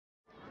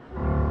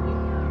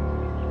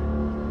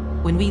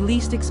When we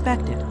least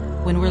expect it,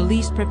 when we're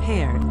least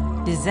prepared,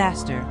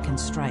 disaster can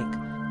strike.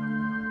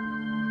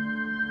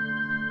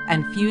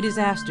 And few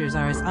disasters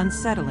are as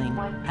unsettling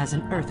as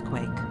an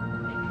earthquake.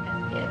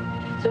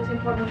 So it's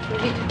important for you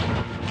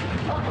to...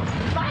 Oh,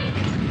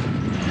 fight!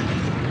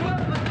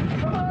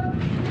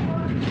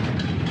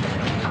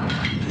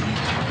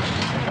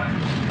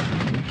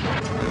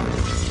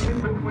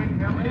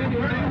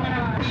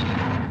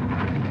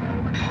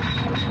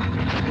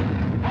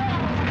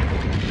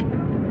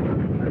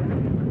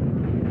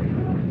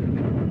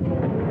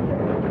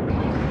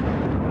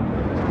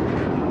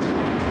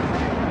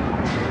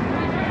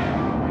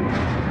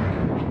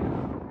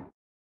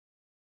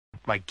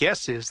 My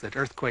guess is that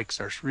earthquakes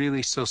are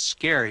really so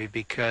scary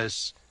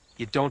because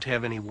you don't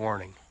have any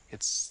warning.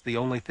 It's the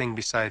only thing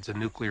besides a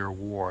nuclear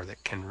war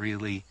that can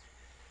really,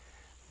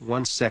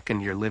 1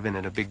 second you're living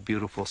in a big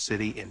beautiful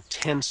city and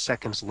 10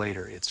 seconds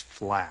later it's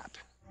flat.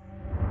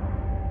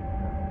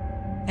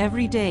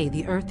 Every day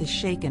the earth is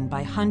shaken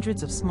by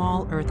hundreds of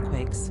small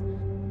earthquakes.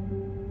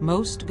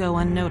 Most go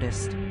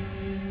unnoticed.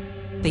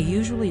 They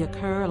usually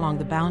occur along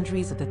the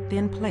boundaries of the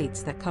thin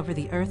plates that cover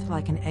the earth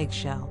like an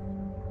eggshell.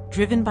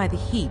 Driven by the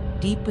heat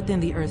deep within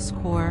the Earth's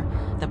core,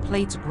 the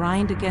plates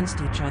grind against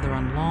each other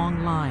on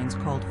long lines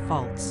called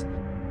faults.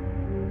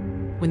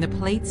 When the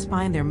plates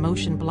find their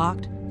motion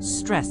blocked,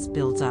 stress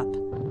builds up.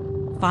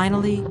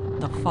 Finally,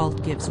 the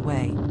fault gives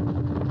way.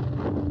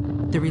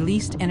 The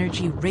released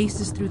energy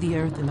races through the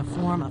Earth in the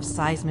form of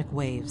seismic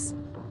waves.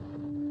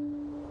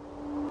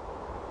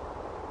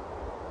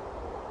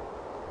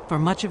 For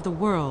much of the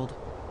world,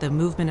 the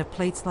movement of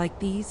plates like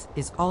these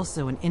is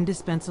also an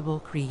indispensable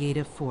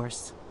creative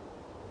force.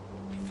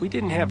 If we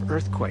didn't have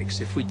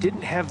earthquakes, if we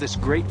didn't have this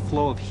great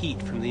flow of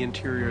heat from the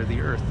interior of the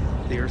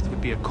Earth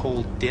would be a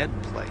cold, dead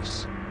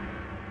place.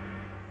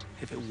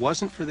 If it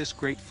wasn't for this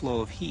great flow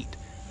of heat,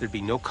 there'd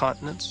be no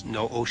continents,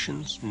 no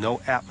oceans,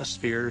 no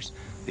atmospheres.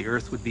 The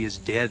Earth would be as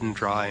dead and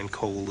dry and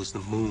cold as the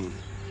moon.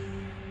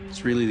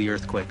 It's really the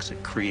earthquakes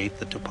that create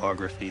the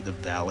topography, the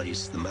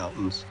valleys, the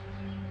mountains.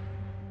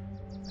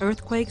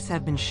 Earthquakes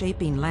have been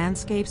shaping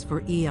landscapes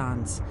for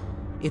eons.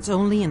 It's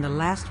only in the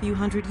last few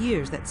hundred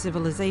years that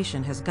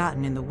civilization has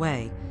gotten in the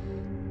way.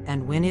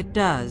 And when it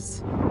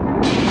does...